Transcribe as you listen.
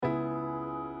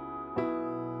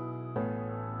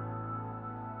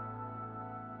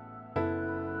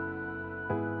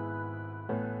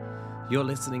You're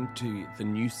listening to the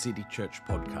New City Church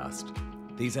podcast.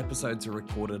 These episodes are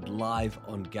recorded live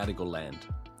on Gadigal land.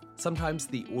 Sometimes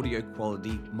the audio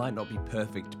quality might not be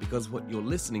perfect because what you're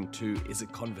listening to is a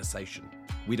conversation.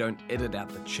 We don't edit out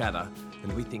the chatter,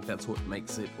 and we think that's what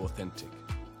makes it authentic.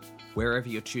 Wherever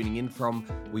you're tuning in from,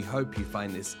 we hope you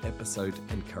find this episode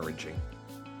encouraging.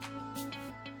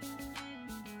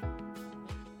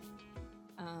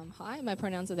 Hi, my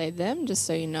pronouns are they, them, just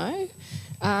so you know.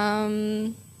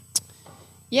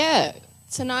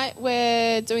 Tonight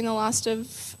we're doing the last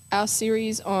of our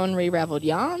series on Re-Ravelled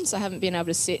Yarns. I haven't been able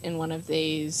to sit in one of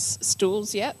these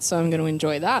stools yet, so I'm going to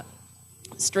enjoy that.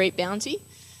 Street Bounty.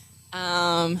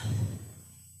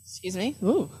 Excuse me.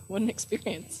 Ooh, what an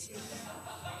experience.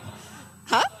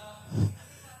 Huh?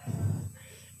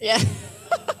 Yeah.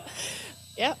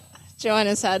 Yep.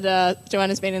 Joanna's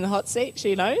been in the hot seat,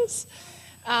 she knows.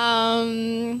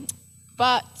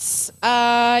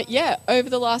 Over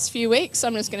the last few weeks,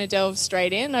 I'm just going to delve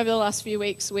straight in. Over the last few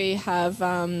weeks, we have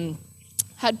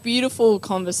had beautiful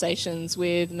conversations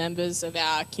with members of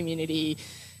our community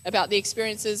about the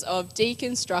experiences of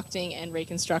deconstructing and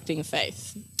reconstructing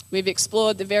faith. We've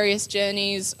explored the various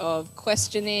journeys of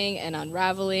questioning and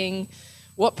unravelling,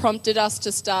 what prompted us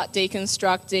to start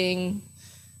deconstructing,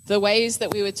 the ways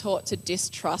that we were taught to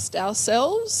distrust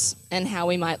ourselves and how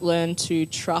we might learn to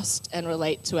trust and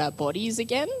relate to our bodies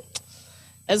again,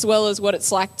 as well as what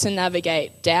it's like to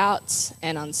navigate doubt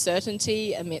and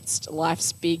uncertainty amidst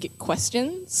life's big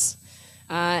questions,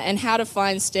 and how to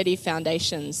find steady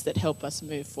foundations that help us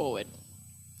move forward.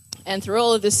 And through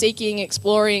all of the seeking,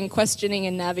 exploring, questioning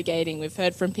and navigating, we've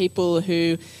heard from people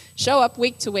who show up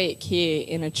week to week here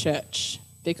in a church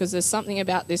because there's something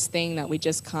about this thing that we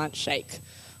just can't shake,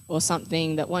 or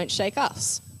something that won't shake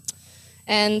us.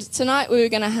 And tonight we were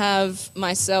going to have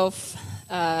myself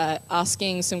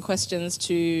asking some questions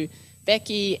to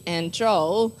Becky and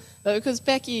Joel, but because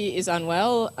Becky is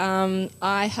unwell,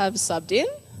 I have subbed in.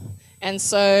 And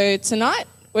so tonight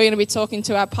we're going to be talking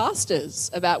to our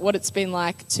pastors about what it's been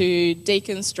like to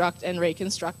deconstruct and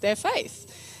reconstruct their faith.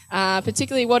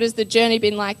 Particularly what has the journey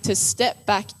been like to step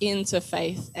back into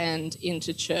faith and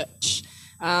into church.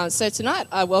 So tonight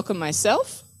I welcome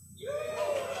myself.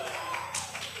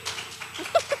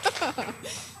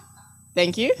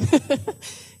 Thank you.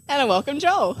 And I welcome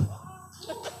Joel.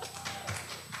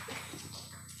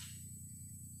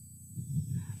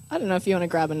 I don't know if you want to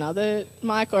grab another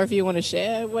mic or if you want to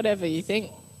share, whatever you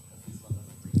think.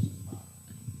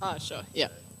 Oh, sure. Yeah.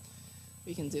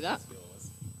 We can do that.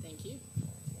 Thank you.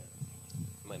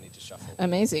 Might need to shuffle.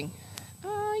 Amazing.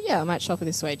 I might shuffle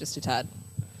this way just a tad.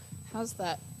 How's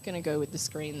that going to go with the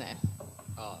screen there?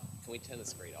 Can we turn the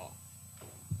screen off?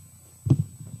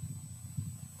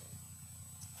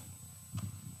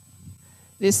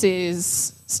 This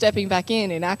is stepping back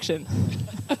in action.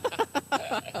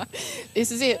 This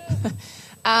is it.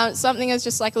 Something that's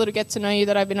just like a little get to know you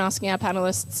that I've been asking our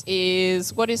panelists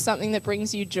is, what is something that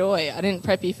brings you joy? I didn't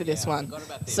prep you for this one. Forgot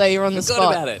about this. So you're on the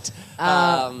spot. Forgot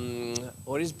about it.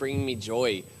 What is bringing me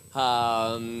joy?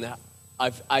 I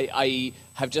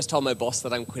have just told my boss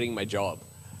that I'm quitting my job.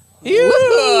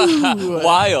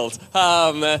 Wild.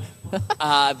 The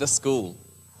school.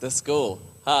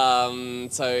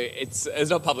 So it's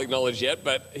not public knowledge yet,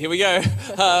 but here we go.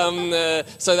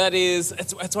 So that is,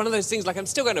 it's one of those things, like I'm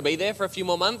still going to be there for a few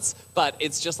more months, but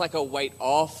it's just like a weight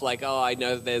off, like, I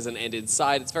know that there's an end in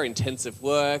sight. It's very intensive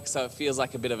work, so it feels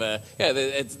like a bit of a,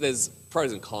 there's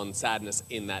pros and cons, sadness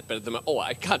in that, but at the moment,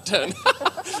 I can't turn.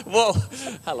 Whoa,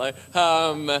 hello.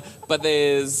 But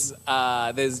there's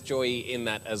joy in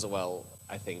that as well,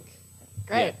 I think.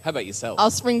 Great. Yeah. How about yourself?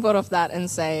 I'll springboard off that and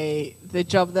say the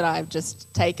job that I've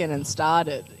just taken and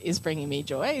started is bringing me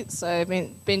joy. So I've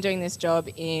been doing this job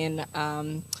in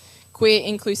queer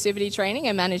inclusivity training.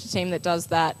 I manage a team that does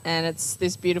that, and it's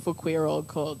this beautiful queer org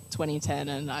called 2010,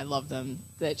 and I love them.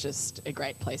 They're just a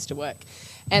great place to work.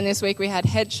 And this week we had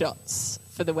headshots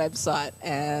for the website,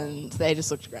 and they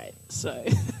just looked great. So.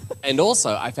 And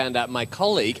also, I found out my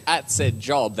colleague at said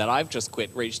job that I've just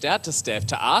quit reached out to Steph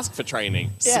to ask for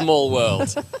training. Yeah. Small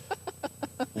world.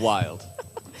 Wild.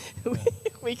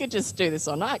 We could just do this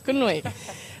all night, couldn't we?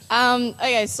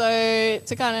 Okay, so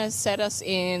to kind of set us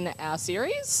in our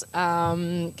series,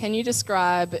 can you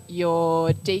describe your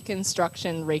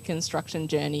deconstruction, reconstruction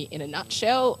journey in a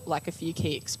nutshell, like a few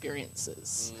key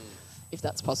experiences, if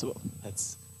that's possible?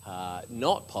 That's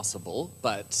not possible,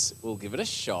 but we'll give it a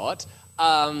shot.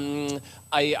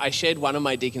 I shared one of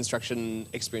my deconstruction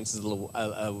experiences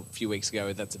a few weeks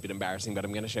ago. That's a bit embarrassing, but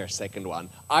I'm going to share a second one.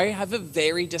 I have a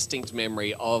very distinct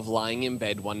memory of lying in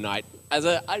bed one night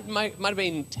I might have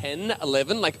been 10,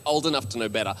 11, like old enough to know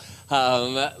better,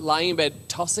 lying in bed,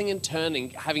 tossing and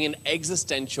turning, having an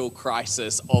existential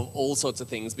crisis of all sorts of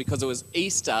things because it was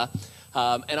Easter,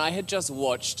 and I had just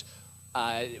watched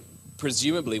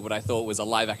presumably what I thought was a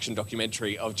live-action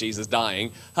documentary of Jesus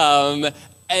dying.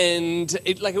 And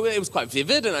it was quite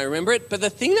vivid, and I remember it. But the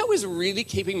thing that was really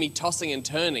keeping me tossing and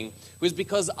turning was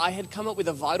because I had come up with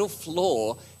a vital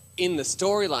flaw in the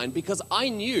storyline, because I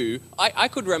knew, I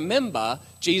could remember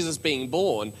Jesus being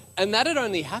born, and that had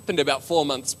only happened about 4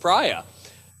 months prior.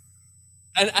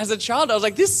 And as a child, I was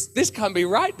like, this can't be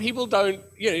right. People don't,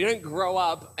 you don't grow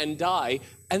up and die.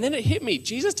 And then it hit me,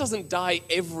 Jesus doesn't die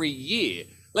every year.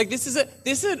 Like, this is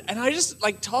and I just,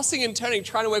 tossing and turning,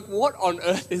 trying to work, what on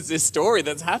earth is this story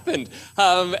that's happened?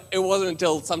 It wasn't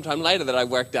until sometime later that I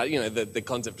worked out, the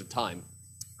concept of time.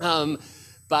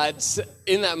 But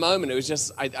in that moment, it was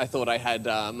just, I thought I had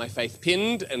my faith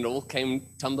pinned, and it all came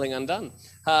tumbling undone.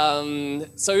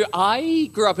 So I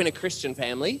grew up in a Christian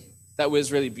family that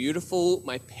was really beautiful.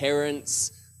 My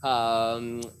parents,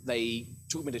 they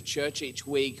took me to church each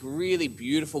week, really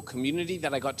beautiful community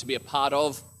that I got to be a part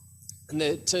of.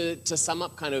 And to sum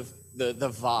up kind of the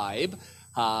vibe,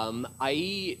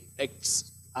 I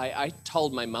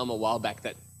told my mum a while back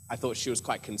that I thought she was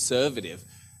quite conservative.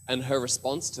 And her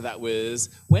response to that was,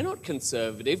 we're not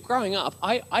conservative. Growing up,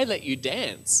 I let you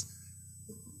dance.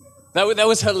 That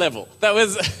was her level. That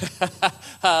was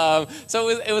so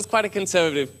it was quite a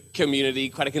conservative community,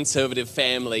 quite a conservative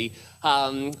family.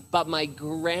 But my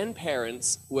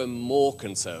grandparents were more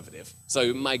conservative.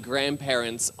 So my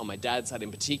grandparents, on my dad's side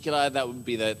in particular, that would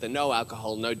be the no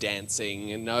alcohol, no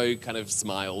dancing, and no kind of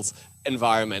smiles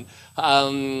environment.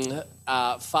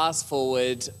 Fast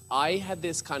forward, I had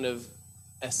this kind of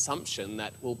assumption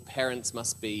that, well, parents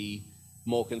must be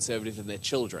more conservative than their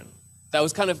children. That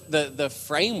was kind of the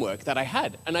framework that I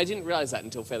had, and I didn't realize that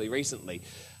until fairly recently.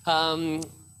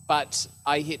 But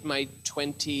I hit my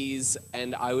 20s,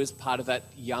 and I was part of that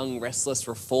young, restless,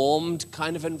 reformed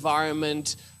kind of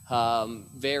environment,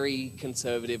 very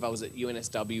conservative. I was at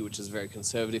UNSW, which is a very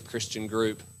conservative Christian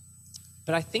group.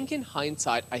 But I think in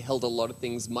hindsight, I held a lot of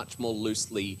things much more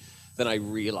loosely than I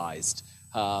realized,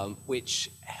 which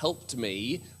helped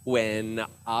me when,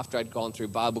 after I'd gone through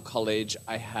Bible college,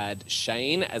 I had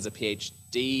Shane as a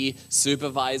PhD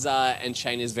supervisor, and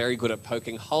Shane is very good at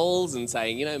poking holes and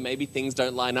saying, maybe things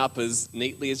don't line up as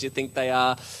neatly as you think they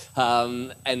are,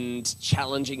 and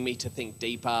challenging me to think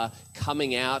deeper.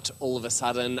 Coming out, all of a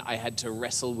sudden, I had to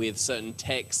wrestle with certain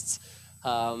texts,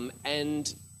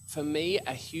 and for me,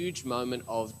 a huge moment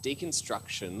of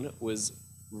deconstruction was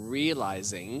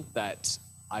realizing that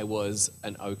I was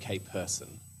an okay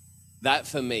person. That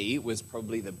for me was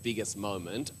probably the biggest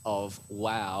moment of,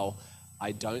 wow,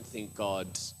 I don't think God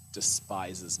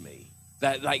despises me.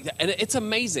 And it's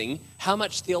amazing how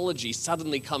much theology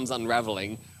suddenly comes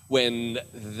unraveling when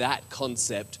that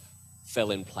concept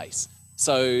fell in place.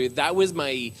 So that was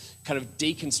my kind of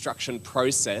deconstruction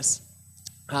process.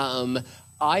 I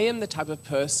am the type of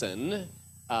person,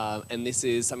 and this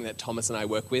is something that Thomas and I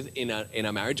work with in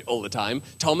our marriage all the time.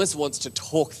 Thomas wants to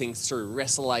talk things through,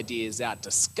 wrestle ideas out,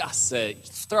 discuss it,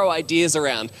 throw ideas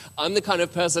around. I'm the kind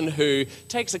of person who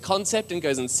takes a concept and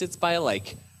goes and sits by a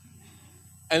lake.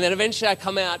 And then eventually I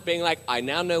come out being like, I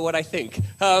now know what I think.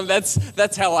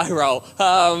 That's how I roll.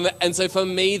 And so for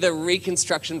me, the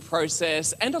reconstruction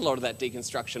process and a lot of that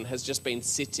deconstruction has just been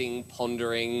sitting,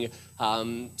 pondering,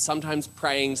 sometimes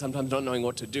praying, sometimes not knowing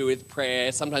what to do with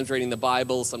prayer, sometimes reading the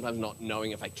Bible, sometimes not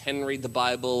knowing if I can read the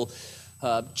Bible,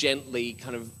 gently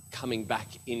kind of coming back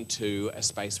into a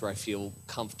space where I feel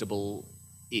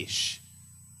comfortable-ish.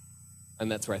 And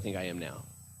that's where I think I am now.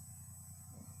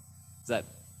 Is that,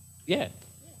 yeah.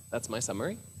 That's my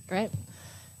summary. Great.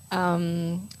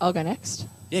 I'll go next.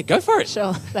 Yeah, go for it.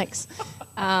 Sure, thanks.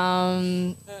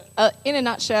 In a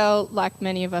nutshell, like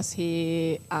many of us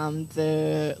here,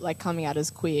 the coming out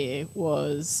as queer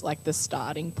was the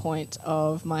starting point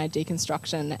of my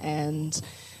deconstruction, and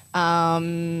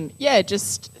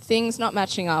just things not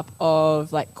matching up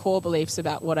of core beliefs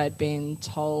about what I'd been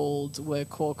told were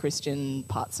core Christian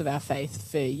parts of our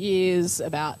faith for years,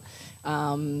 about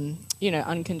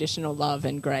unconditional love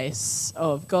and grace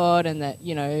of God, and that,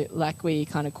 like we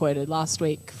kind of quoted last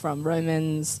week from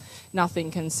Romans,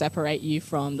 nothing can separate you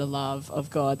from the love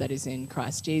of God that is in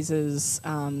Christ Jesus.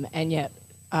 And yet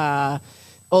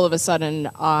all of a sudden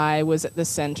I was at the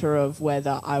center of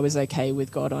whether I was okay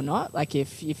with God or not. Like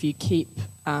if you keep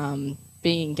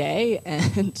being gay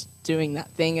and doing that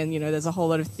thing, and there's a whole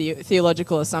lot of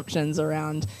theological assumptions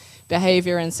around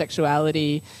behavior and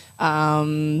sexuality,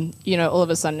 all of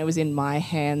a sudden it was in my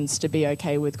hands to be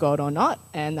okay with God or not,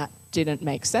 and that didn't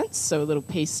make sense. So a little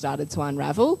piece started to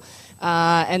unravel.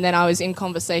 And then I was in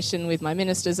conversation with my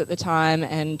ministers at the time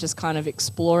and just kind of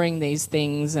exploring these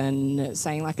things and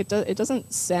saying, like, it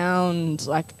doesn't sound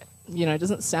like, it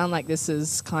doesn't sound like this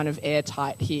is kind of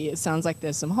airtight here. It sounds like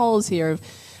there's some holes here of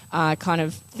kind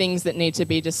of things that need to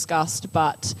be discussed.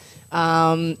 But,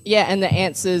 and the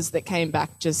answers that came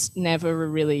back just never were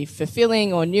really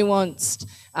fulfilling or nuanced.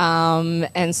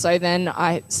 And so then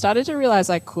I started to realize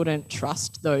I couldn't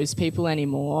trust those people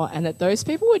anymore, and that those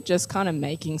people were just kind of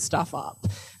making stuff up.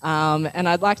 And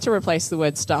I'd like to replace the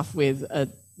word stuff with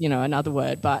another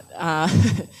word, but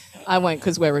I won't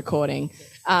because we're recording.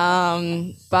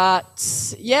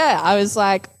 But yeah, I was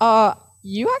like, oh,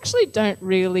 you actually don't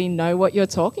really know what you're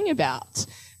talking about.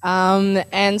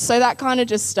 And so that kind of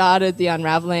just started the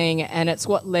unraveling, and it's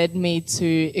what led me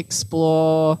to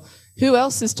explore who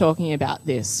else is talking about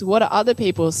this? What are other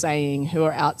people saying who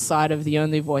are outside of the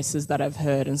only voices that I've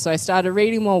heard? And so I started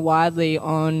reading more widely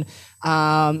on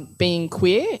being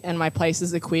queer and my place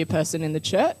as a queer person in the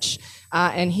church,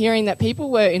 and hearing that people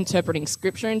were interpreting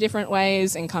scripture in different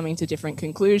ways and coming to different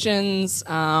conclusions.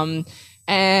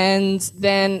 And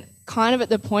then kind of at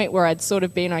the point where I'd sort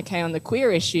of been okay on the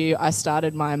queer issue, I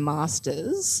started my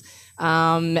master's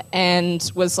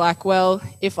and was like, well,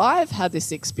 if I've had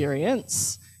this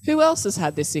experience, who else has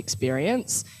had this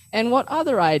experience, and what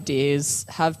other ideas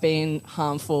have been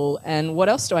harmful, and what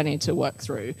else do I need to work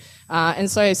through? And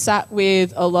so I sat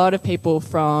with a lot of people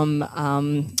from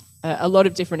a lot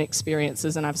of different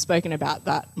experiences, and I've spoken about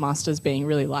that master's being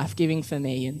really life-giving for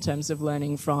me in terms of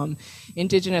learning from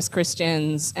Indigenous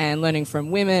Christians and learning from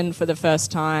women for the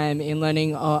first time, in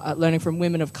learning from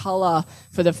women of colour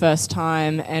for the first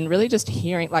time, and really just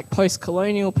hearing like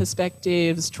post-colonial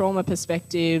perspectives, trauma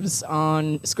perspectives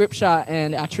on scripture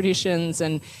and our traditions,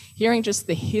 and hearing just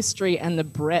the history and the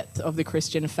breadth of the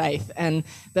Christian faith, and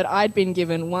that I'd been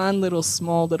given one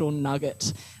small little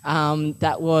nugget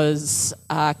that was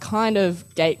kind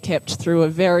of gate-kept through a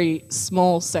very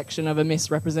small section of a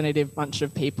misrepresentative bunch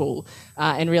of people,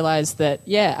 and realised that,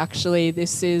 yeah, actually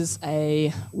this is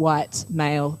a white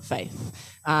male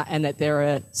faith, and that there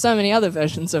are so many other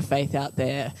versions of faith out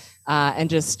there,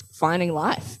 and just finding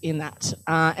life in that,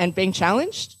 and being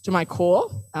challenged to my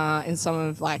core in some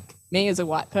of like me as a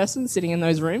white person sitting in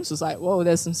those rooms was like, whoa,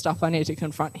 there's some stuff I need to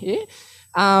confront here.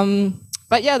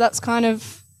 But yeah, that's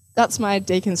my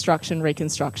deconstruction,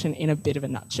 reconstruction in a bit of a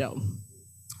nutshell.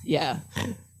 Yeah.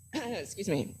 Excuse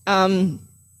me.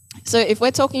 So if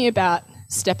we're talking about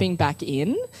stepping back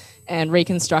in and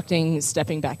reconstructing,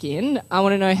 stepping back in, I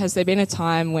want to know, has there been a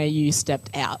time where you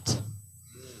stepped out?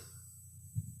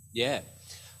 Yeah.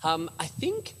 I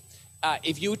think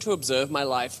if you were to observe my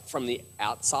life from the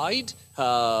outside,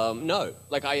 no.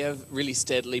 Like, I have really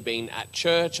steadily been at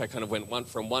church. I kind of went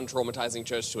from one traumatizing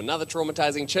church to another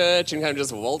traumatizing church and kind of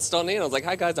just waltzed on in. I was like,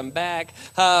 hi guys, I'm back.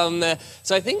 So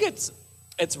I think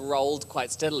it's rolled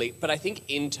quite steadily, but I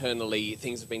think internally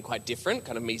things have been quite different.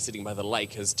 Kind of me sitting by the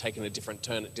lake has taken a different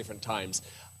turn at different times.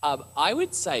 I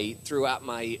would say throughout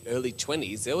my early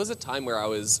 20s, there was a time where I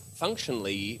was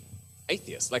functionally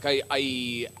atheist. Like,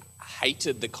 I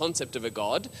hated the concept of a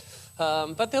God,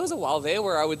 but there was a while there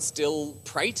where I would still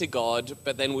pray to God,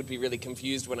 but then would be really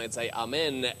confused when I'd say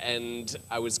amen, and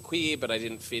I was queer but I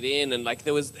didn't fit in, and like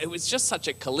it was just such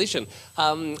a collision.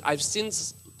 I've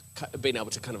since been able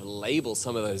to kind of label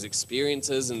some of those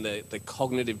experiences and the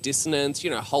cognitive dissonance,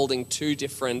 holding two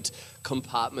different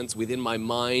compartments within my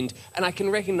mind, and I can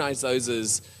recognize those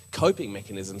as coping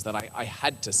mechanisms that I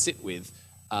had to sit with.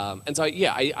 And so,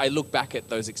 yeah, I look back at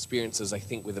those experiences, I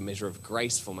think, with a measure of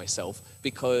grace for myself,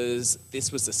 because this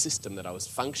was the system that I was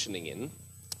functioning in.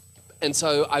 And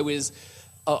so I was,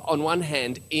 on one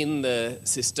hand, in the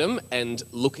system and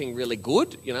looking really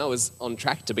good. I was on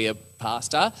track to be a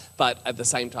pastor, but at the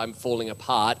same time falling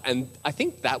apart. And I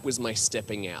think that was my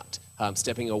stepping out,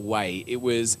 stepping away. It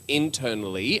was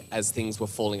internally, as things were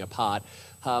falling apart.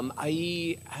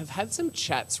 I have had some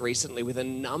chats recently with a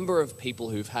number of people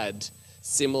who've had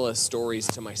similar stories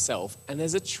to myself, and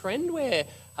there's a trend where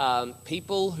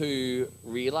people who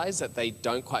realize that they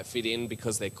don't quite fit in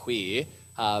because they're queer,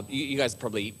 you guys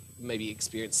probably maybe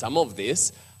experience some of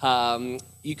this,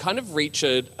 you kind of reach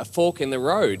a fork in the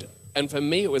road. And for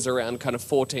me, it was around kind of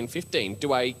 14, 15.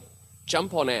 Do I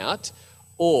jump on out,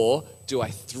 or do I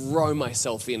throw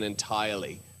myself in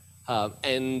entirely?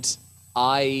 And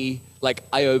I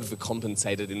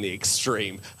overcompensated in the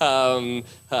extreme. My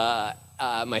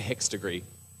HEX degree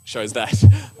shows that.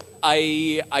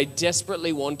 I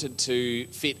desperately wanted to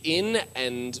fit in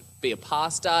and be a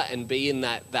pastor and be in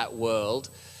that world.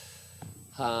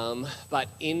 But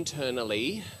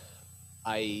internally,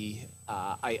 I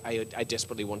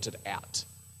desperately wanted out.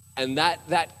 And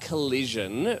that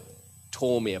collision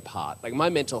tore me apart. Like, my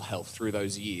mental health through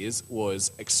those years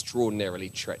was extraordinarily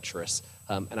treacherous.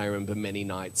 And I remember many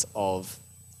nights of,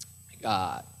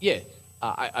 I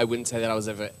wouldn't say that I was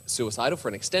ever suicidal for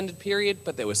an extended period,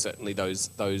 but there were certainly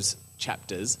those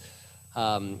chapters.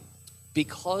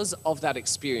 Because of that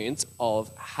experience of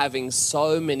having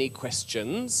so many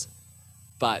questions,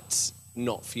 but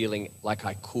not feeling like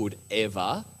I could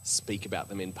ever speak about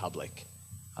them in public,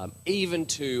 even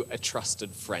to a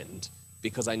trusted friend,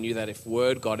 because I knew that if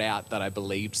word got out that I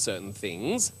believed certain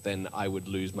things, then I would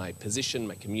lose my position,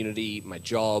 my community, my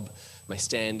job, my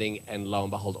standing, and lo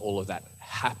and behold, all of that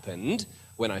happened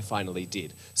when I finally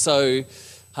did. So,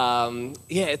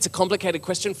 it's a complicated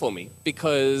question for me,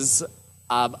 because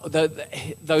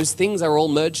those things are all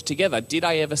merged together. Did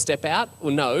I ever step out?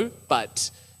 Well, no, but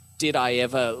did I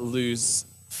ever lose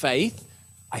faith?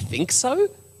 I think so,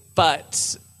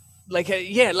 but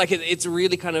it's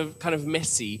really kind of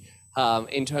messy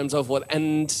in terms of what.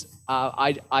 And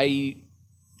I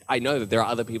know that there are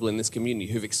other people in this community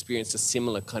who've experienced a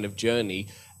similar kind of journey,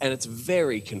 and it's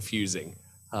very confusing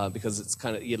because it's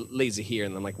kind of, it leaves you here,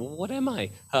 and I'm like, well, what am I?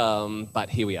 But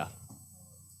here we are.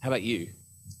 How about you?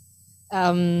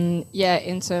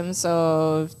 In terms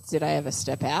of did I ever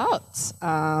step out?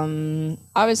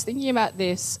 I was thinking about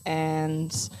this,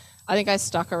 and I think I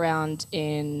stuck around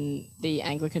in the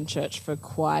Anglican Church for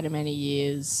quite a many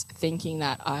years, thinking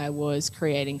that I was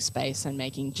creating space and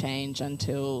making change,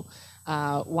 until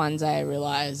one day I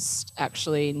realised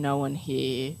actually no one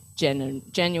here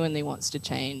genuinely wants to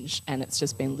change, and it's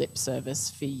just been lip service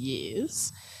for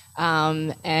years.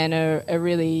 And a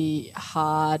really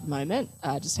hard moment,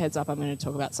 just heads up, I'm going to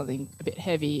talk about something a bit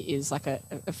heavy, is like a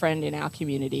friend in our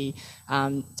community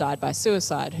died by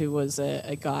suicide, who was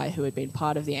a guy who had been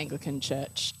part of the Anglican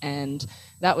Church. And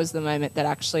that was the moment that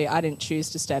actually I didn't choose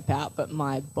to step out, but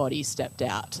my body stepped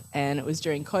out. And it was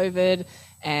during COVID,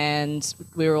 and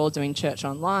we were all doing church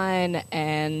online,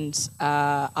 and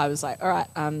I was like, all right,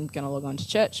 I'm going to log on to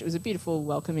church. It was a beautiful,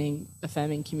 welcoming,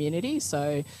 affirming community,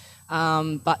 so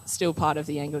but still part of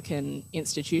the Anglican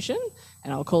institution,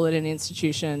 and I'll call it an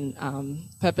institution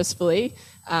purposefully.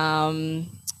 I'd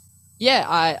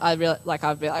be like,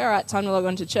 all right, time to log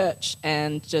on to church,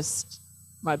 and just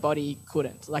my body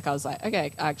couldn't. Like, I was like,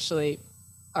 okay, actually,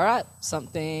 all right,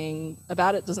 something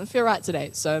about it doesn't feel right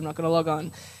today, so I'm not going to log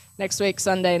on. Next week,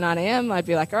 Sunday, 9 a.m, I'd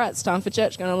be like, all right, it's time for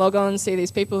church, going to log on, see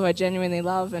these people who I genuinely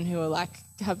love and who are like,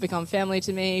 have become family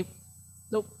to me.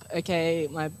 Nope, okay,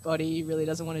 my body really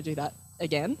doesn't want to do that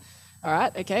again. All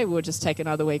right, okay, we'll just take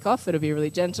another week off. It'll be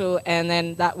really gentle. And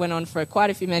then that went on for quite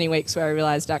a few many weeks, where I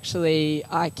realised actually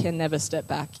I can never step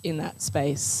back in that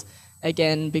space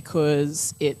again,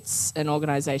 because it's an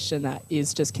organisation that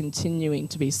is just continuing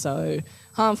to be so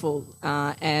harmful.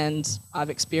 And I've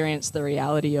experienced the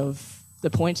reality of the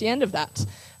pointy end of that.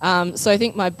 So I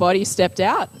think my body stepped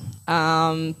out.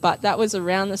 But that was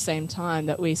around the same time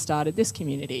that we started this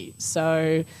community.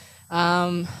 So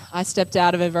I stepped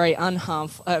out of a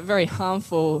very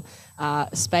harmful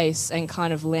space and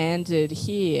kind of landed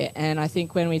here. And I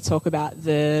think when we talk about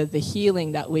the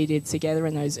healing that we did together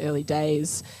in those early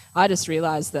days, I just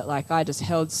realised that I just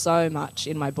held so much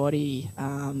in my body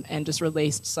and just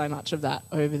released so much of that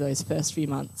over those first few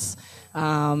months.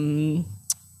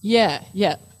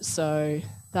 So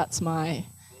that's my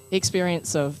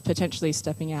experience of potentially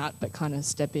stepping out, but kind of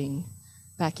stepping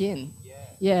back in.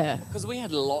 Yeah. Because we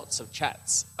had lots of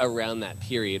chats around that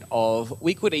period of,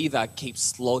 we could either keep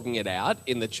slogging it out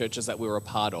in the churches that we were a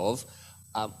part of,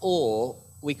 or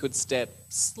we could step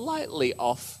slightly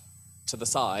off to the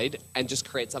side and just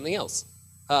create something else.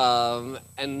 I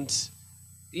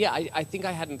think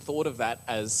I hadn't thought of that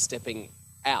as stepping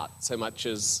out so much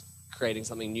as creating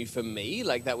something new for me.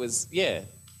 Like, that was,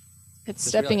 It's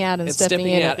stepping out and stepping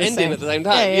in at the in at the same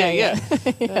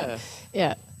time.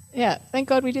 Yeah. Thank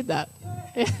God we did that.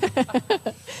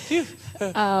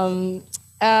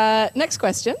 Next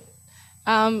question.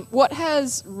 What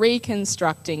has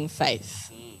reconstructing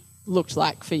faith looked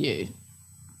like for you?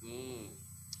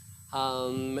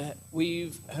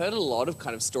 We've heard a lot of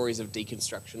kind of stories of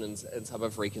deconstruction and some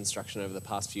of reconstruction over the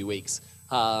past few weeks.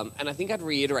 And I think I'd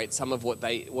reiterate some of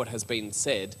what has been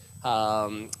said.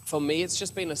 For me, it's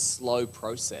just been a slow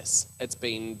process. It's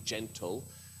been gentle.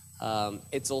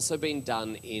 It's also been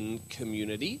done in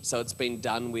community. So it's been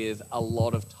done with a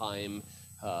lot of time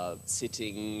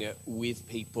sitting with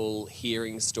people,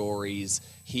 hearing the stories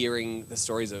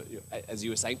of, as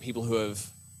you were saying, people who have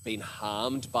been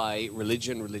harmed by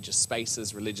religion, religious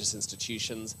spaces, religious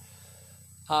institutions.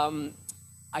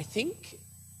 I think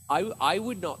I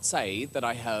would not say that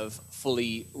I have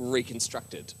fully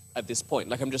reconstructed at this point.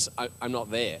 Like I'm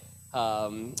not there.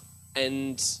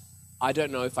 And I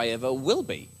don't know if I ever will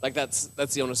be. Like that's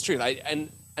the honest truth.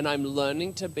 And I'm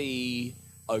learning to be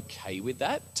okay with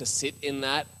that, to sit in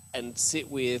that and sit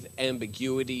with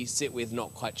ambiguity, sit with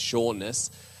not quite sureness.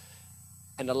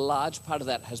 And a large part of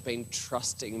that has been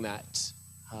trusting that.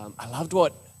 I loved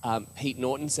what Pete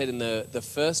Norton said in the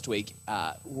first week.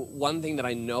 One thing that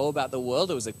I know about the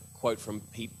world, it was a quote from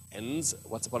Pete Enns,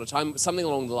 Once Upon a Time, something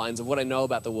along the lines of what I know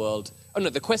about the world. Oh no,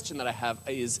 the question that I have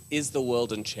is the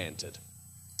world enchanted?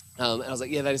 And I was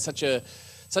like, yeah, that is such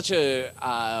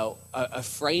a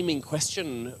framing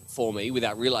question for me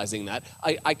without realizing that.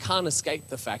 I can't escape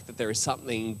the fact that there is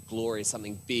something glorious,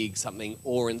 something big, something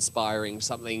awe-inspiring,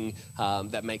 something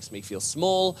that makes me feel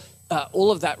small.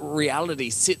 All of that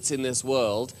reality sits in this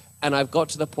world, and I've got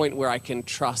to the point where I can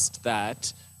trust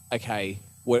that, okay,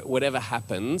 whatever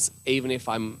happens, even if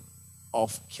I'm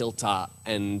off kilter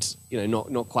and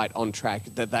not quite on track,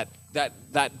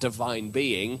 that divine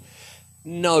being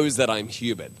knows that I'm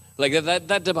human. Like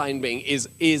that divine being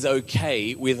is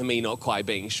okay with me not quite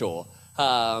being sure.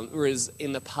 Whereas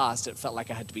in the past, it felt like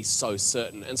I had to be so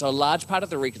certain. And so a large part of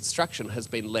the reconstruction has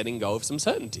been letting go of some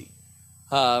certainty,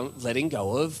 letting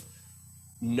go of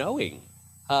knowing.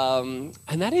 And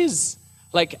that is,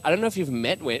 like, I don't know if you've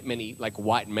met many like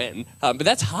white men, but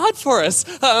that's hard for us.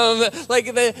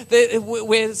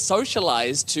 We're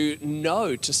socialized to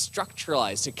know, to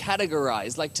structuralize, to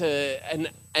categorize,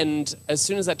 and as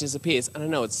soon as that disappears, and I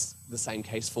know it's the same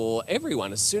case for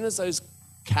everyone, as soon as those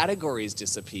categories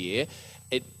disappear,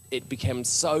 it becomes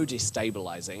so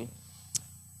destabilizing.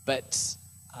 But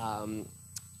I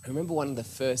remember one of the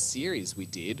first series we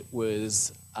did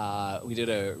was, we did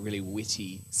a really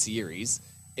witty series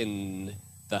in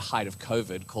the height of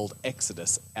COVID called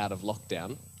Exodus Out of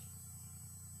Lockdown.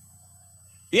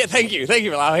 Yeah, thank you for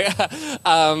allowing.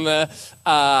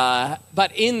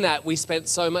 But in that, we spent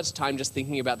so much time just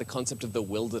thinking about the concept of the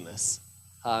wilderness,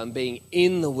 being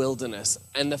in the wilderness,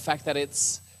 and the fact that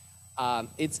it's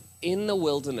in the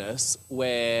wilderness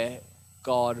where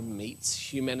God meets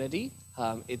humanity.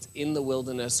 It's in the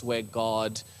wilderness where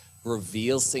God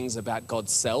reveals things about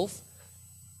God's self,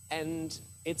 and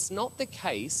it's not the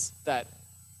case that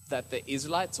the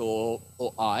Israelites or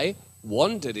I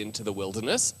wandered into the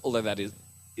wilderness, although that is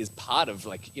part of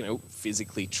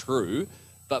physically true,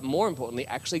 but more importantly,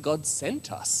 actually God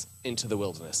sent us into the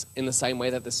wilderness in the same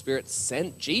way that the Spirit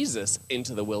sent Jesus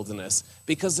into the wilderness,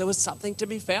 because there was something to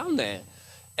be found there.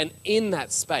 And in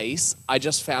that space, I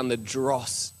just found the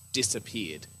dross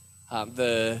disappeared.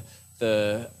 The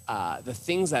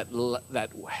things that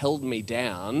held me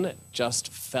down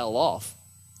just fell off.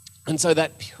 And so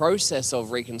that process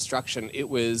of reconstruction, it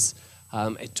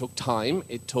took time.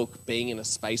 It took being in a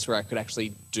space where I could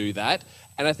actually do that.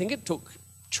 And I think it took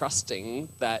trusting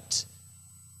that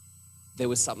there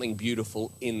was something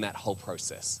beautiful in that whole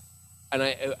process. And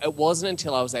it wasn't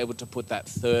until I was able to put that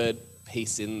third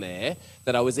piece in there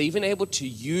that I was even able to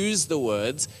use the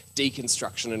words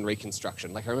deconstruction and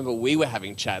reconstruction. Like, I remember we were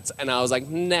having chats and I was like,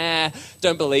 nah,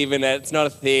 don't believe in it. It's not a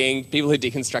thing. People who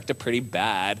deconstruct are pretty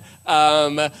bad.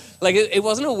 It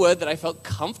wasn't a word that I felt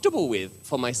comfortable with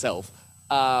for myself.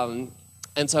 And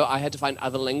so I had to find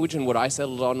other language, and what I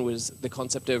settled on was the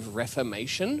concept of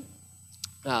reformation.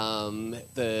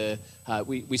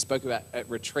 We spoke about at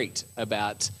retreat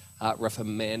about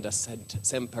reformanda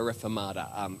semper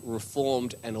reformata,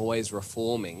 reformed and always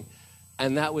reforming.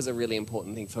 And that was a really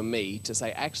important thing for me to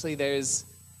say, actually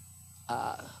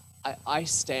I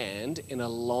stand in a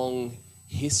long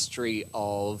history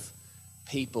of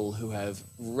people who have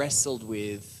wrestled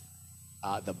with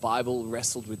the Bible,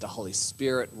 wrestled with the Holy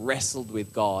Spirit, wrestled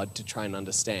with God to try and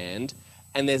understand.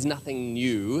 And there's nothing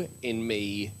new in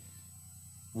me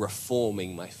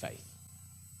reforming my faith.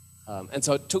 And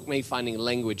so it took me finding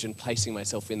language and placing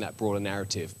myself in that broader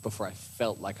narrative before I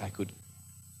felt like I could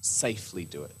safely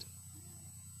do it.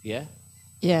 Yeah?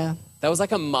 Yeah. That was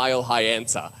like a mile-high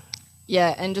answer.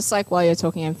 Yeah, and just like while you're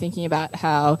talking, I'm thinking about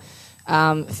how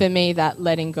For me, that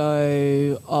letting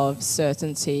go of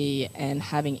certainty and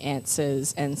having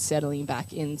answers and settling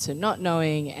back into not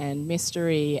knowing and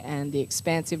mystery and the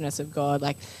expansiveness of God,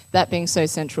 like that being so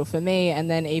central for me. And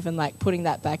then even like putting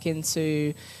that back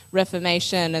into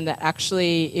Reformation, and that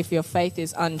actually if your faith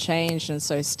is unchanged and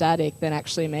so static, then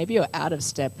actually maybe you're out of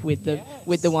step with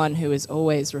the one who is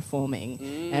always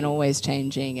reforming and always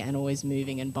changing and always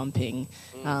moving and bumping.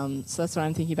 So that's what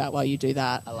I'm thinking about while you do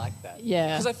that. I like that.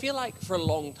 Yeah. Because I feel like for a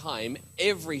long time,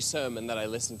 every sermon that I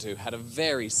listened to had a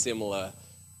very similar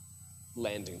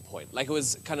landing point. Like it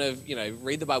was kind of,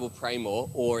 read the Bible, pray more,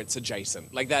 or it's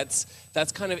adjacent. Like that's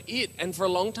kind of it. And for a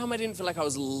long time, I didn't feel like I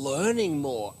was learning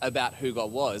more about who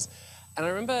God was. And I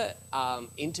remember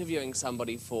interviewing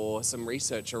somebody for some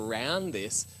research around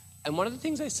this. And one of the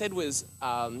things they said was,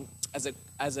 as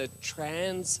a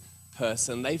trans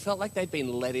person, they felt like they'd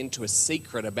been led into a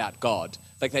secret about God.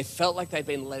 Like they felt like they'd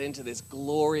been led into this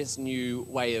glorious new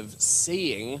way of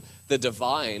seeing the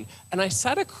divine. And I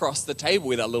sat across the table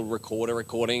with a little recorder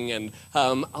recording, and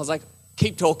I was like,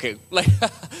 keep talking. Like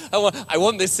I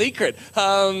want this secret.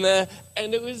 And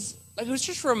it was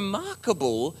just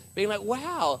remarkable being like,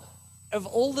 wow, of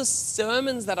all the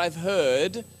sermons that I've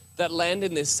heard that land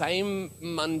in this same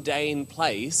mundane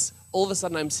place, all of a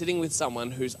sudden I'm sitting with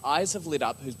someone whose eyes have lit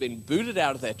up, who's been booted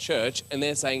out of their church, and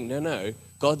they're saying, no,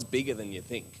 God's bigger than you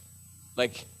think.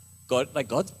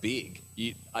 God's big.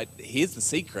 Here's the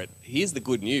secret. Here's the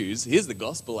good news. Here's the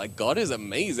gospel. Like, God is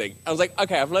amazing. I was like,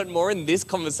 okay, I've learned more in this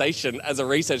conversation as a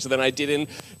researcher than I did in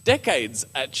decades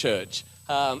at church.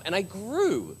 And I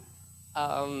grew.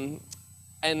 And,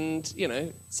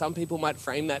 some people might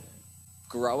frame that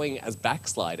growing as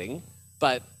backsliding,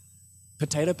 but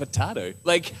potato.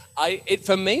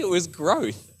 For me, it was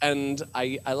growth, and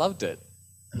I loved it.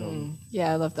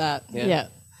 Yeah, I love that.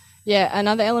 Yeah,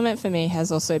 another element for me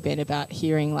has also been about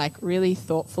hearing like really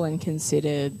thoughtful and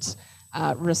considered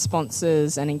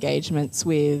responses and engagements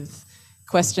with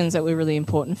questions that were really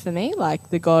important for me. Like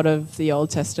the God of the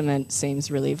Old Testament seems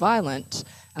really violent.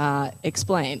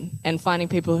 Explain. And finding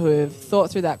people who have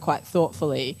thought through that quite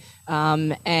thoughtfully.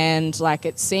 And like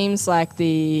it seems like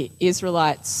the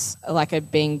Israelites are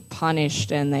being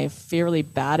punished and they feel really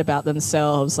bad about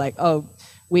themselves. Like, oh,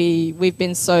 we've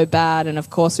been so bad, and of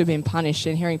course we've been punished.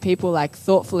 And hearing people like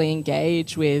thoughtfully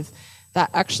engage with that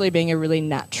actually being a really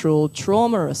natural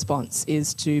trauma response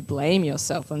is to blame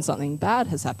yourself when something bad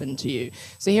has happened to you.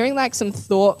 So hearing like some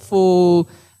thoughtful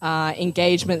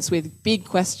engagements with big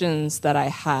questions that I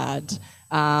had.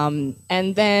 And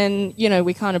then,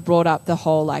 we kind of brought up the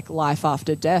whole like life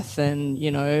after death and,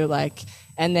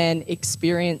 and then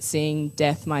experiencing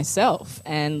death myself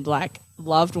and like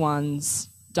loved ones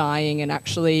dying and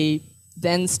actually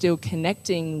then still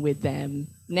connecting with them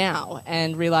now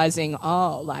and realizing,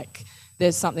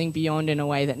 there's something beyond in a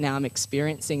way that now I'm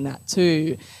experiencing that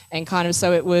too. And kind of,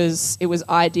 so it was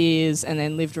ideas and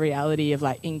then lived reality of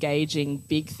like engaging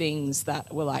big things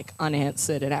that were like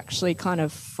unanswered and actually kind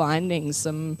of finding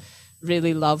some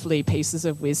really lovely pieces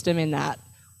of wisdom in that,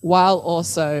 while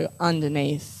also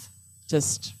underneath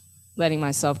just letting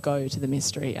myself go to the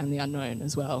mystery and the unknown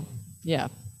as well. Yeah.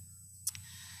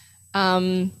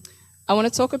 I want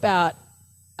to talk about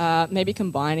maybe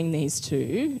combining these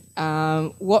two.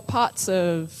 What parts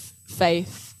of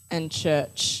faith and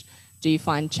church do you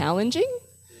find challenging?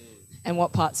 And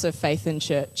what parts of faith and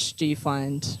church do you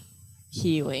find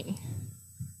healing?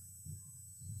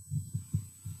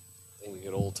 I think we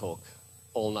could all talk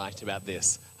all night about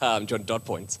this. John, dot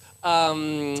points.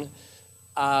 What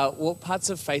parts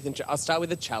of faith and church? I'll start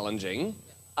with the challenging.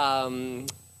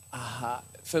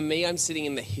 For me, I'm sitting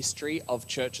in the history of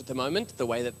church at the moment, the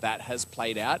way that has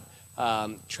played out.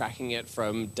 Tracking it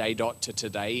from day dot to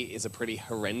today is a pretty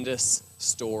horrendous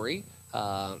story.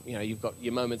 You've got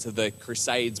your moments of the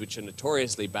Crusades, which are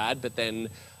notoriously bad, but then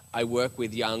I work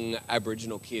with young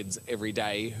Aboriginal kids every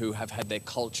day who have had their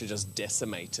culture just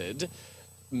decimated.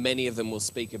 Many of them will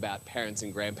speak about parents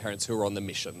and grandparents who are on the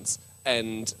missions.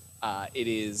 And it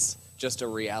is just a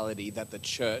reality that the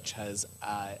church has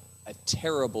a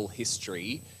terrible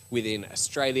history within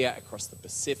Australia, across the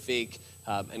Pacific,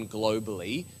 and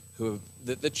globally.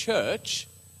 The church,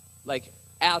 like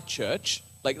our church,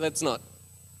 like let's not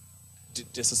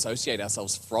disassociate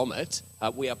ourselves from it.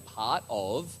 We are part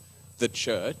of the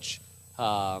church.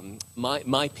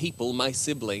 My people, my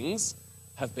siblings,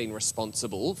 have been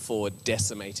responsible for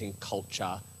decimating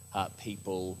culture,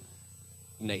 people,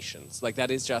 nations. Like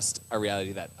that is just a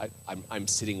reality that I'm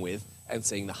sitting with and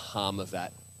seeing the harm of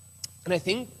that. And I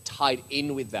think tied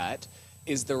in with that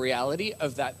is the reality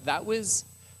of that was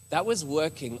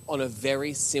working on a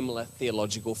very similar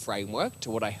theological framework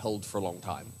to what I held for a long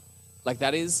time. Like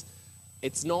that is,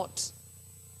 it's not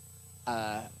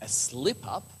a slip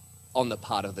up on the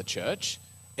part of the church.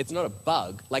 It's not a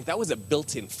bug. Like that was a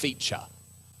built-in feature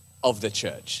of the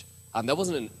church. That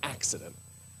wasn't an accident.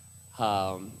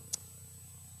 And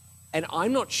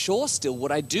I'm not sure still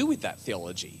what I do with that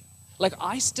theology. Like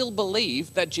I still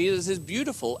believe that Jesus is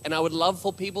beautiful and I would love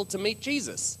for people to meet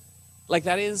Jesus. Like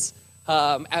that is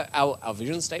our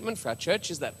vision statement for our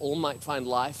church is that all might find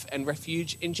life and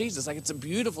refuge in Jesus. Like it's a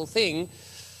beautiful thing.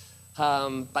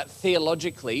 But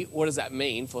theologically, what does that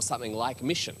mean for something like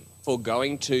mission? For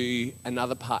going to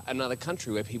another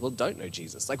country where people don't know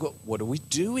Jesus? Like, what do we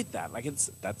do with that? Like,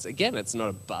 it's not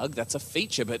a bug, that's a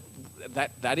feature, but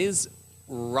that is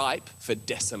ripe for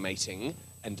decimating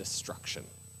and destruction.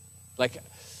 Like,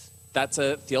 that's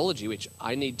a theology which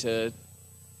I need to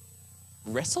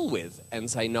wrestle with and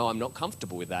say, no, I'm not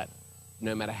comfortable with that,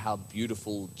 no matter how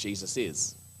beautiful Jesus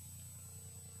is.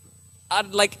 I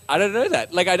don't know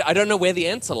that. Like, I don't know where the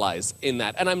answer lies in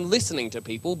that. And I'm listening to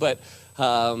people, but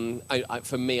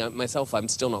for me, myself, I'm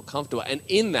still not comfortable. And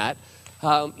in that,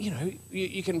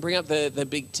 you can bring up the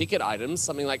big ticket items,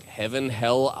 something like heaven,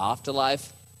 hell,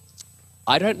 afterlife.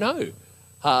 I don't know.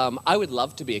 I would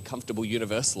love to be a comfortable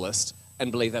universalist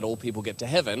and believe that all people get to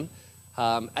heaven.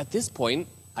 At this point,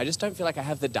 I just don't feel like I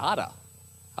have the data.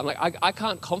 I'm like, I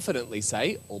can't confidently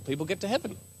say all people get to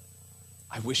heaven.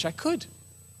 I wish I could.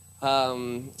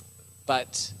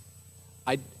 But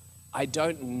I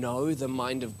don't know the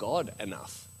mind of God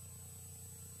enough.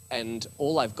 And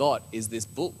all I've got is this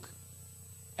book.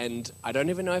 And I don't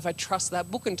even know if I trust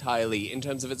that book entirely in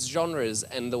terms of its genres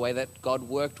and the way that God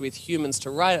worked with humans to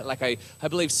write it. Like I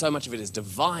believe so much of it is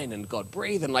divine and God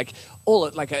breathed, and like all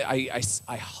it, like I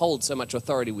hold so much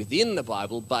authority within the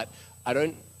Bible, but I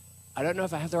don't know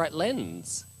if I have the right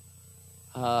lens.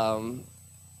 And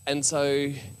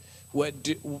so what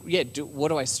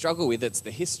do I struggle with? It's the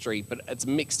history, but it's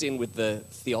mixed in with the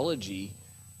theology,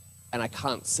 and I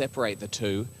can't separate the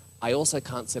two. I also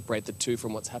can't separate the two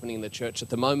from what's happening in the church at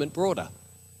the moment broader.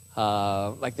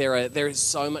 Like there is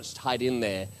so much tied in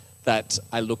there that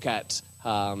I look at,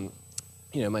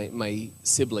 my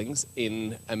siblings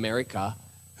in America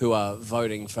who are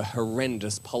voting for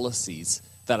horrendous policies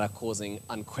that are causing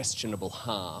unquestionable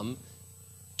harm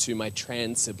to my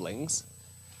trans siblings.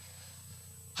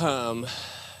 And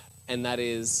that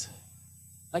is,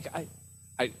 like,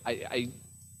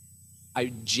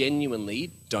 I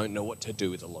genuinely don't know what to do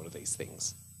with a lot of these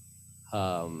things.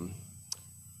 And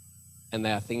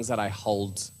they are things that I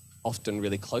hold often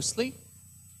really closely,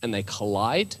 and they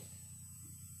collide.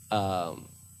 That's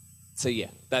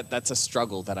a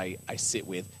struggle that I sit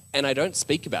with. And I don't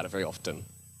speak about it very often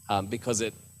because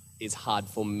it is hard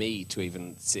for me to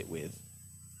even sit with.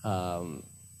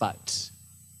 But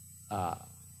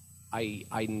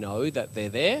I know that they're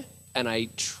there, and I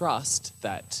trust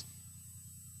that,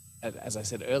 as I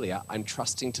said earlier, I'm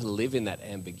trusting to live in that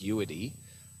ambiguity.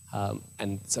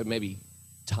 And so maybe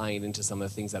tying into some of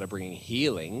the things that are bringing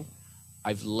healing,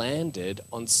 I've landed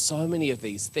on so many of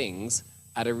these things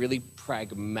at a really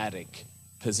pragmatic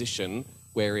position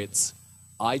where it's,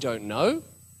 I don't know,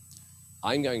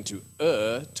 I'm going to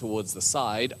err towards the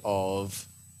side of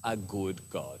a good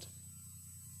God.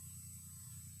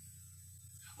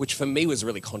 Which for me was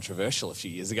really controversial a few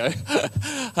years ago.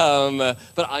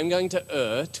 But I'm going to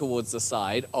err towards the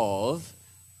side of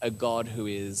a God who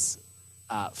is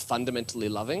fundamentally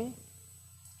loving,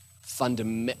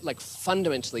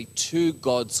 fundamentally to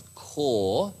God's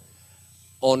core,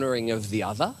 honoring of the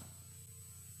other.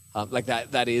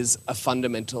 That is a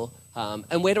fundamental.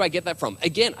 And where do I get that from?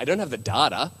 Again, I don't have the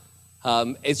data.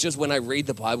 It's just when I read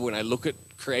the Bible, when I look at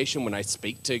creation, when I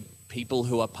speak to people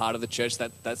who are part of the church,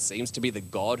 that seems to be the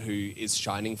God who is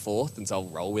shining forth, and so I'll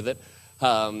roll with it.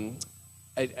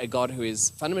 A God who is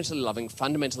fundamentally loving,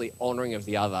 fundamentally honoring of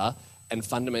the other, and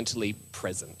fundamentally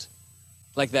present.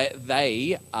 Like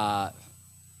they are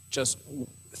just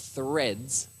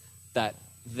threads that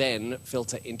then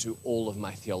filter into all of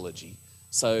my theology.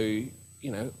 So,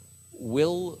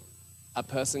 will a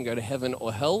person go to heaven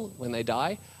or hell when they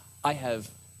die? I have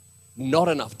not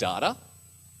enough data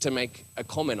to make a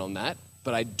comment on that,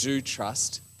 but I do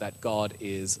trust that God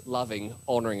is loving,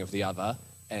 honoring of the other,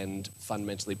 and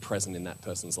fundamentally present in that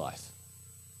person's life.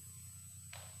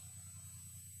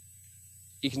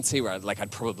 You can see where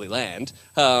I'd probably land,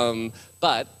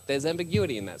 but there's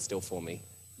ambiguity in that still for me.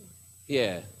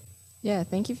 Yeah. Yeah,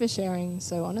 thank you for sharing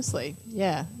so honestly.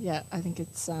 Yeah, I think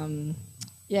it's,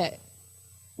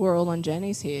 we're all on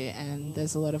journeys here, and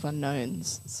there's a lot of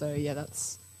unknowns. So yeah,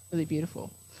 that's really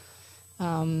beautiful.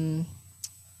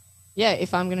 Yeah,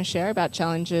 if I'm going to share about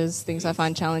challenges, things I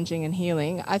find challenging and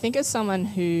healing, I think as someone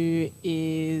who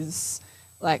is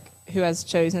who has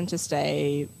chosen to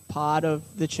stay part of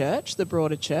the church, the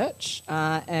broader church,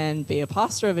 and be a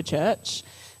pastor of a church,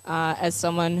 as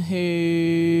someone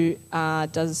who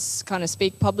does kind of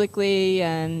speak publicly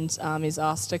and is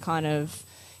asked to kind of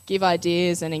give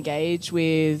ideas and engage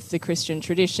with the Christian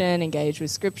tradition, engage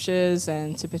with scriptures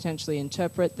and to potentially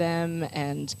interpret them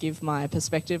and give my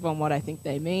perspective on what I think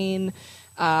they mean.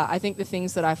 I think the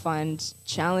things that I find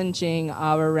challenging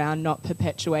are around not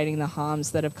perpetuating the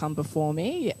harms that have come before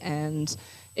me and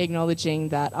acknowledging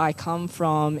that I come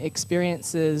from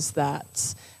experiences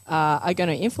that are going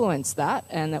to influence that,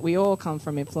 and that we all come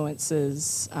from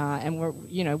influences, and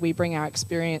we bring our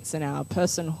experience and our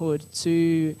personhood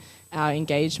to our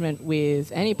engagement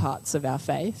with any parts of our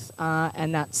faith,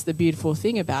 and that's the beautiful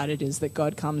thing about it, is that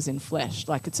God comes in flesh,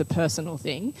 like it's a personal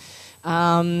thing.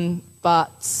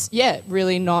 But yeah,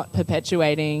 really not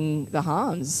perpetuating the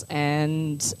harms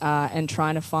and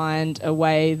trying to find a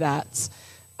way that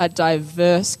a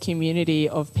diverse community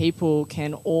of people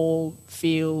can all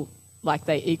feel like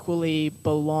they equally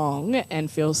belong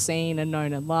and feel seen and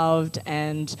known and loved,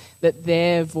 and that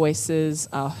their voices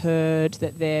are heard,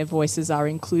 that their voices are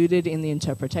included in the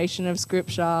interpretation of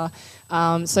Scripture.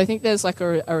 So I think there's like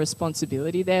a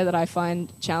responsibility there that I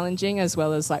find challenging, as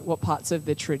well as like what parts of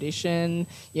the tradition,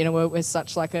 we're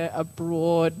such like a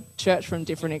broad church from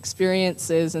different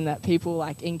experiences, and that people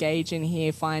like engage in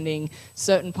here finding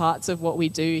certain parts of what we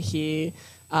do here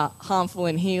harmful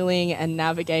and healing, and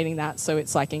navigating that so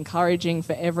it's like encouraging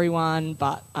for everyone,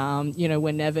 but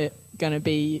we're never going to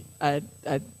be a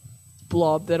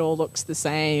blob that all looks the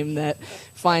same, that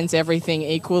finds everything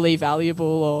equally valuable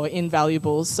or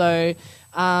invaluable. So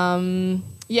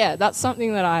that's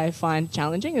something that I find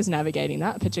challenging, is navigating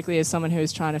that, particularly as someone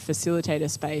who's trying to facilitate a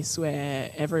space where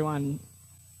everyone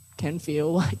can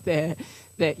feel like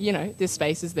this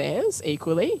space is theirs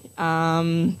equally.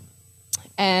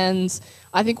 And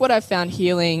I think what I've found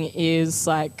healing is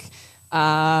like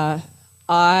I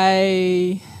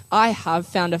have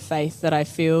found a faith that I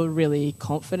feel really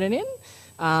confident in,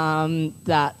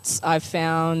 that I've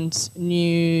found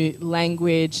new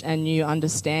language and new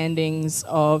understandings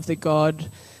of the God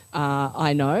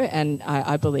I know and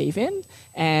I believe in.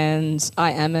 And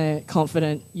I am a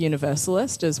confident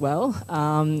universalist as well,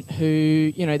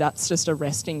 who, that's just a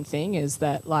resting thing, is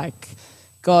that like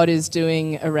God is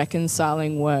doing a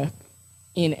reconciling work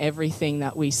in everything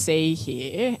that we see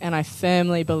here, and I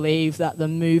firmly believe that the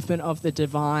movement of the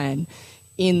divine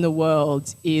in the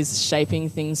world is shaping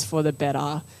things for the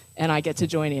better, and I get to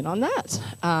join in on that,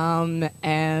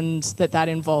 and that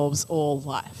involves all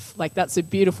life. Like, that's a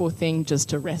beautiful thing just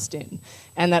to rest in,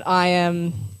 and that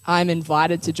I'm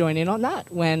invited to join in on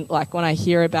that when I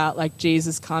hear about like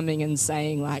Jesus coming and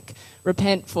saying like,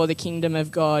 repent for the kingdom of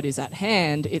God is at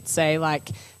hand. It's like,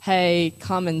 hey,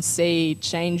 come and see,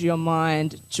 change your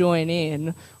mind, join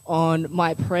in on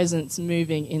my presence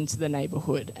moving into the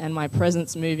neighborhood and my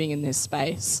presence moving in this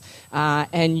space.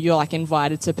 And you're like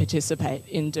invited to participate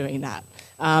in doing that.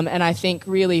 And I think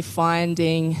really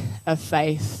finding a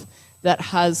faith that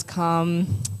has come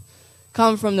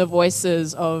from the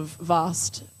voices of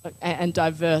vast and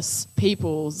diverse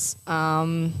peoples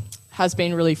has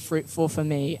been really fruitful for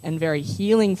me and very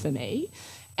healing for me.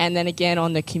 And then again,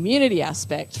 on the community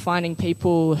aspect, finding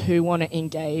people who want to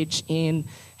engage in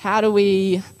how do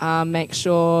we make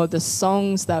sure the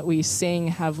songs that we sing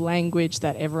have language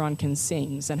that everyone can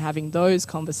sing, and having those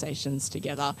conversations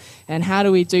together. And how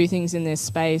do we do things in this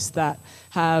space that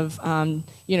have,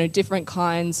 different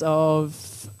kinds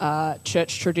of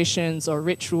church traditions or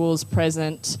rituals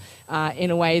present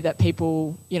in a way that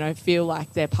people, feel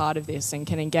like they're part of this and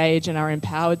can engage and are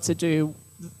empowered to do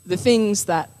the things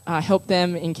that help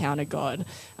them encounter God.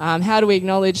 How do we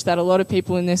acknowledge that a lot of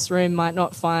people in this room might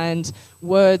not find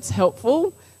words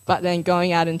helpful, but then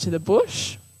going out into the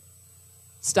bush,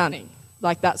 stunning.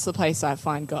 Like, that's the place I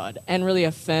find God, and really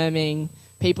affirming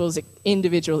people's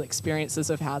individual experiences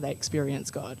of how they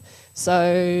experience God.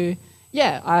 So,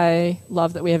 yeah, I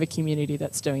love that we have a community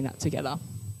that's doing that together.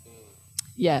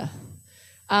 Yeah.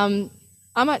 I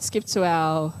might skip to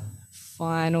our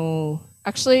final...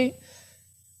 Actually,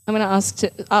 I'm going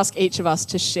to ask each of us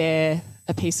to share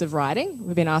a piece of writing.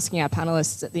 We've been asking our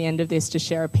panellists at the end of this to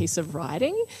share a piece of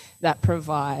writing that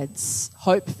provides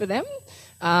hope for them.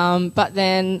 But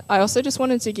then I also just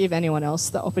wanted to give anyone else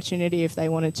the opportunity, if they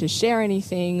wanted to share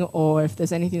anything, or if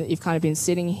there's anything that you've kind of been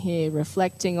sitting here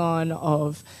reflecting on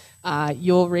of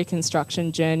your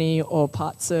reconstruction journey, or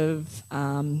parts of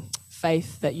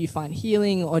faith that you find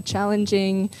healing or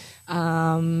challenging.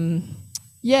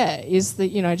 is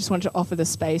that, just wanted to offer the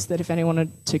space that if anyone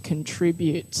wanted to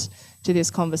contribute to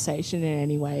this conversation in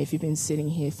any way, if you've been sitting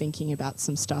here thinking about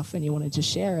some stuff and you wanted to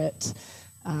share it,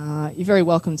 you're very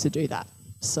welcome to do that.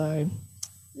 So,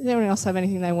 does anyone else have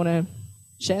anything they want to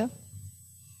share?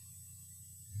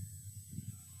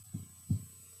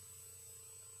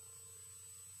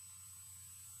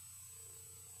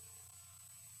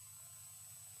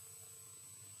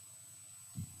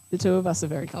 The two of us are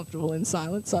very comfortable in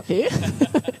silence up here.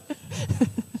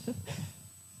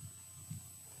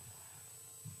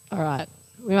 All right,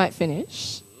 we might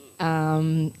finish.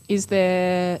 Is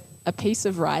there a piece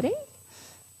of writing?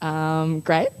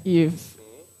 Great, you've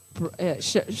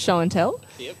show and tell.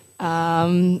 Yep.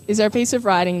 Is there a piece of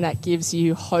writing that gives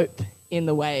you hope in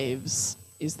the waves,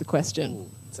 is the question. Ooh,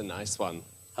 it's a nice one.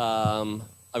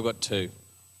 I've got two.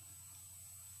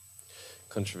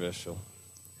 Controversial.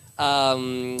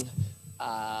 The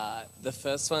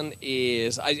first one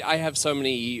is I have so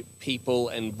many people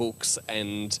and books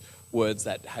and words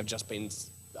that have just been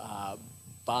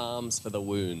balms for the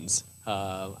wounds.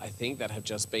 I think that have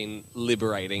just been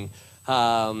liberating.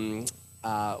 One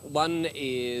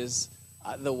is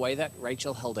the way that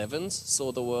Rachel Held Evans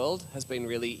saw the world has been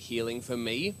really healing for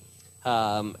me,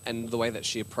 and the way that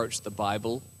she approached the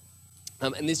Bible.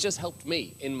 And this just helped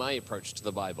me in my approach to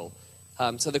the Bible.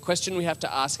 So the question we have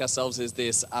to ask ourselves is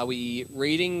this: are we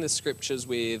reading the scriptures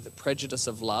with prejudice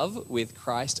of love, with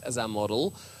Christ as our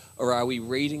model, or are we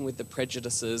reading with the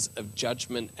prejudices of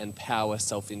judgment and power,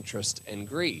 self-interest and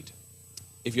greed?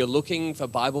 If you're looking for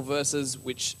Bible verses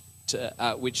which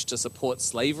to support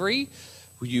slavery,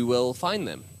 you will find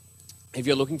them. If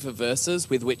you're looking for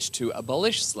verses with which to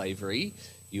abolish slavery,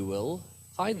 you will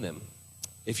find them.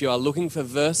 If you are looking for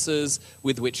verses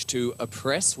with which to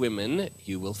oppress women,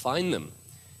 you will find them.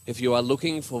 If you are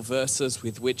looking for verses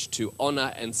with which to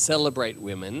honor and celebrate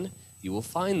women, you will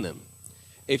find them.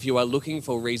 If you are looking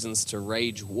for reasons to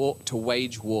wage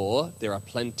war, there are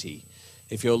plenty.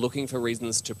 If you're looking for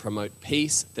reasons to promote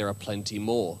peace, there are plenty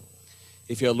more.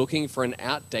 If you're looking for an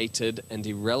outdated and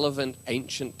irrelevant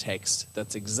ancient text,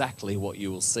 that's exactly what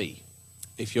you will see.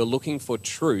 If you're looking for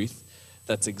truth,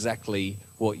 that's exactly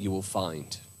what you will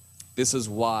find. This is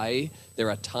why there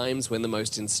are times when the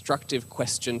most instructive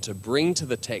question to bring to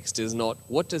the text is not,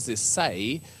 what does this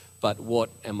say, but what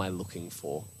am I looking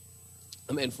for?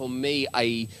 And for me,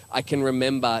 I can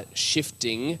remember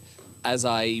shifting as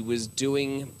I was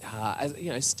doing,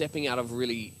 stepping out of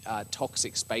really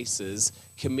toxic spaces,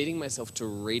 committing myself to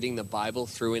reading the Bible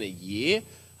through in a year.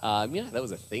 That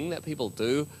was a thing that people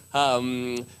do.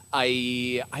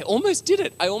 I almost did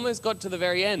it. I almost got to the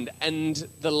very end. And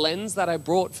the lens that I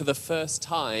brought for the first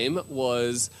time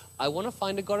was, I want to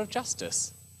find a God of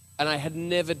justice. And I had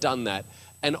never done that.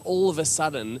 And all of a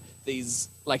sudden,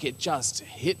 it just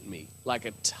hit me like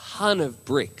a ton of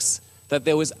bricks that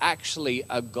there was actually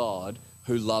a God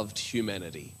who loved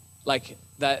humanity. Like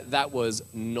that was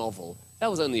novel. That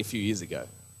was only a few years ago.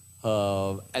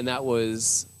 And that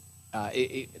was...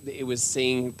 It was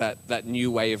seeing that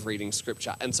new way of reading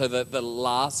scripture. And so the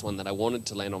last one that I wanted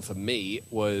to land on for me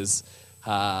was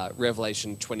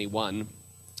Revelation 21,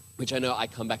 which I know I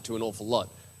come back to an awful lot.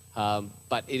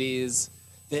 But it is,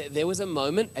 there was a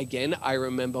moment, again, I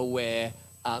remember where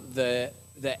the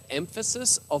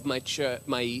emphasis of my church,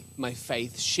 my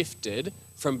faith shifted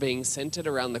from being centered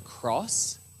around the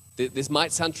cross. This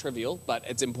might sound trivial, but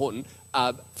it's important.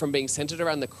 From being centered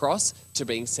around the cross to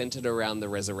being centered around the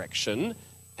resurrection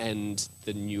and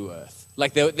the new earth.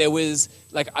 There was,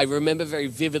 I remember very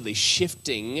vividly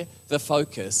shifting the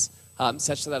focus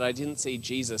such that I didn't see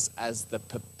Jesus as the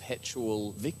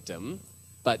perpetual victim,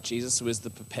 but Jesus was the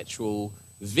perpetual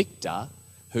victor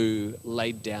who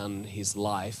laid down his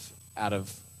life out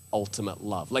of ultimate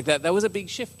love. That was a big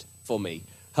shift for me.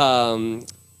 And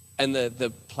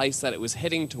the place that it was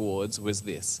heading towards was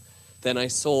this. Then I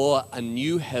saw a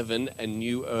new heaven and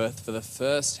new earth, for the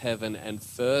first heaven and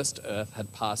first earth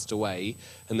had passed away,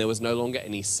 and there was no longer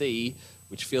any sea,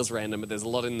 which feels random, but there's a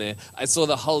lot in there. I saw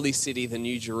the holy city, the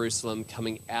new Jerusalem,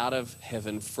 coming out of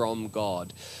heaven from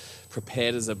God,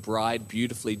 prepared as a bride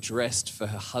beautifully dressed for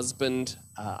her husband.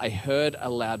 I heard a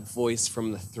loud voice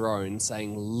from the throne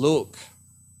saying, "Look,"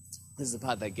 this is the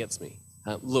part that gets me,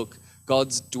 "Look,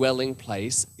 God's dwelling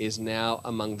place is now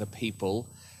among the people,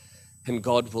 and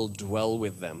God will dwell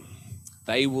with them.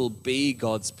 They will be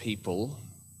God's people,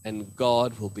 and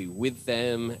God will be with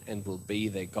them and will be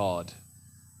their God.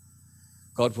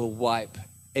 God will wipe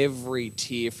every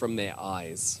tear from their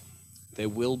eyes. There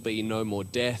will be no more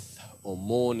death or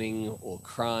mourning or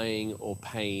crying or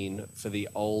pain, for the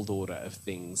old order of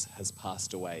things has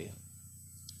passed away."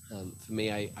 For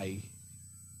me,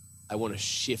 I I want to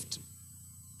shift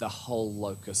the whole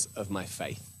locus of my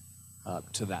faith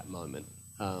to that moment.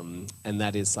 And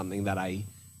that is something that I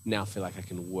now feel like I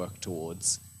can work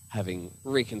towards having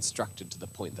reconstructed to the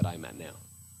point that I'm at now.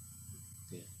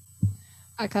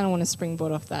 I kind of want to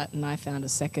springboard off that, and I found a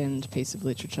second piece of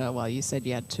literature while you said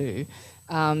you had two,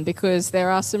 because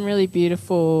there are some really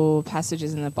beautiful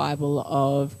passages in the Bible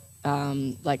of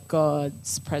like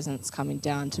God's presence coming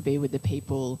down to be with the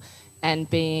people and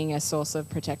being a source of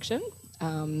protection.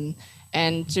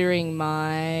 And during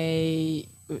my,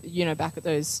 back at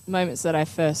those moments that I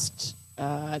first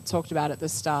talked about at the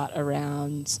start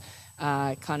around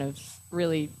kind of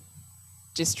really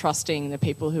distrusting the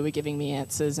people who were giving me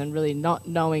answers and really not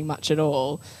knowing much at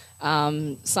all.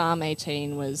 Psalm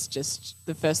 18 was just,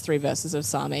 the first 3 verses of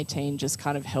Psalm 18 just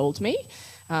kind of held me.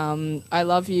 I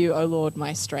love you, O Lord,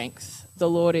 my strength. The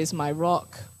Lord is my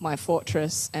rock, my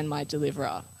fortress, and my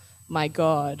deliverer, my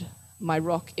God, my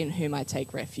rock in whom I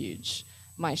take refuge,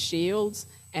 my shield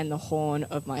and the horn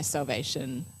of my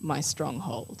salvation, my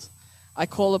stronghold. I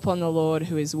call upon the Lord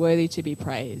who is worthy to be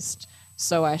praised,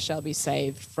 so I shall be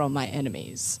saved from my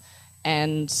enemies.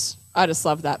 And I just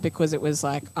love that because it was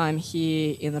like, I'm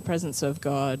here in the presence of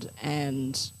God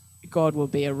and God will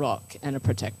be a rock and a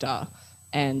protector.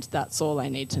 And that's all I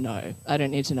need to know. I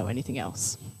don't need to know anything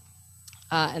else.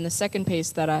 And the second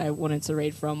piece that I wanted to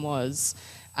read from was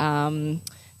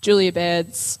Julia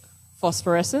Baird's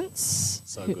Phosphorescence.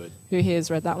 So good. Who here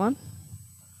has read that one?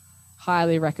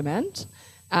 Highly recommend.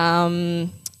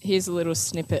 Here's a little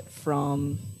snippet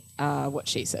from what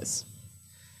she says.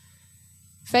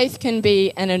 Faith can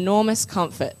be an enormous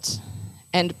comfort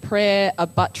and prayer a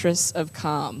buttress of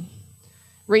calm.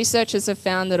 Researchers have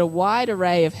found that a wide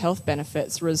array of health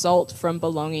benefits result from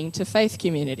belonging to faith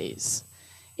communities.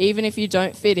 Even if you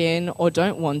don't fit in or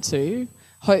don't want to,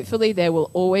 hopefully there will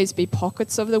always be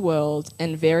pockets of the world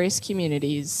and various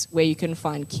communities where you can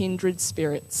find kindred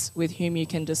spirits with whom you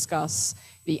can discuss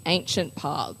the ancient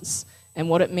paths and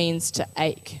what it means to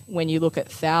ache when you look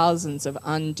at thousands of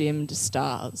undimmed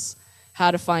stars,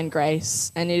 how to find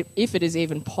grace, and if it is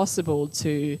even possible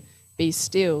to be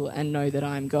still and know that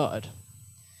I am God.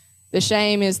 The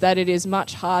shame is that it is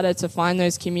much harder to find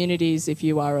those communities if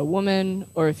you are a woman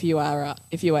or if you are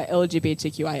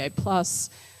LGBTQIA+,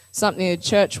 something the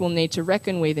church will need to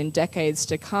reckon with in decades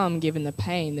to come given the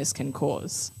pain this can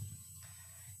cause.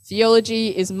 Theology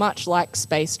is much like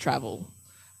space travel,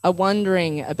 a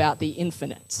wondering about the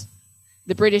infinite.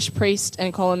 The British priest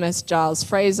and columnist Giles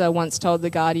Fraser once told The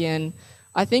Guardian,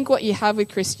 "I think what you have with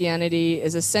Christianity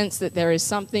is a sense that there is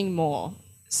something more,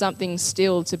 something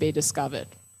still to be discovered."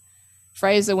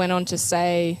 Fraser went on to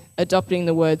say, adopting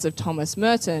the words of Thomas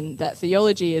Merton, that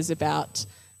theology is about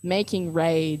making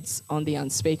raids on the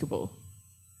unspeakable.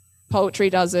 Poetry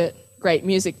does it, great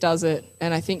music does it,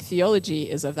 and I think theology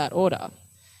is of that order.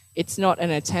 It's not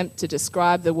an attempt to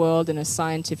describe the world in a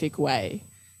scientific way.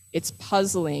 It's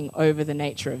puzzling over the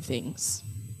nature of things.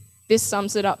 This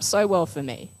sums it up so well for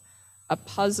me. A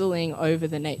puzzling over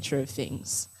the nature of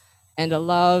things and a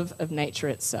love of nature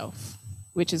itself,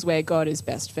 which is where God is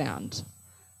best found.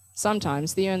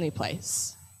 Sometimes the only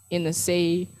place, in the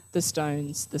sea, the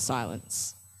stones, the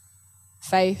silence.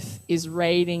 Faith is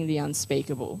raiding the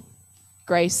unspeakable.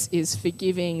 Grace is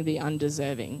forgiving the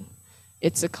undeserving.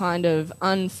 It's a kind of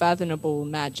unfathomable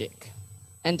magic.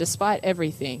 And despite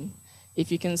everything,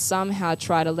 if you can somehow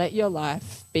try to let your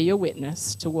life be a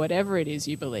witness to whatever it is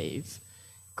you believe,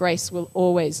 grace will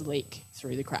always leak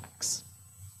through the cracks.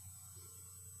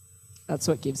 That's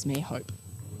what gives me hope.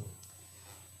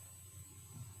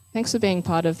 Thanks for being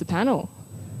part of the panel.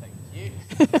 Thank you.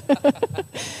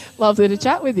 Lovely to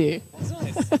chat with you.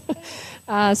 That's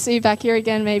nice. See you back here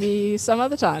again maybe some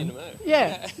other time. In a moment.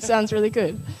 Yeah, sounds really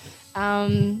good.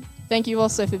 Thank you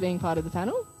also for being part of the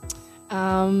panel.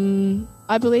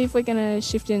 I believe we're going to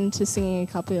shift into singing a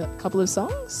couple of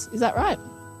songs. Is that right?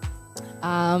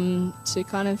 To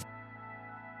kind of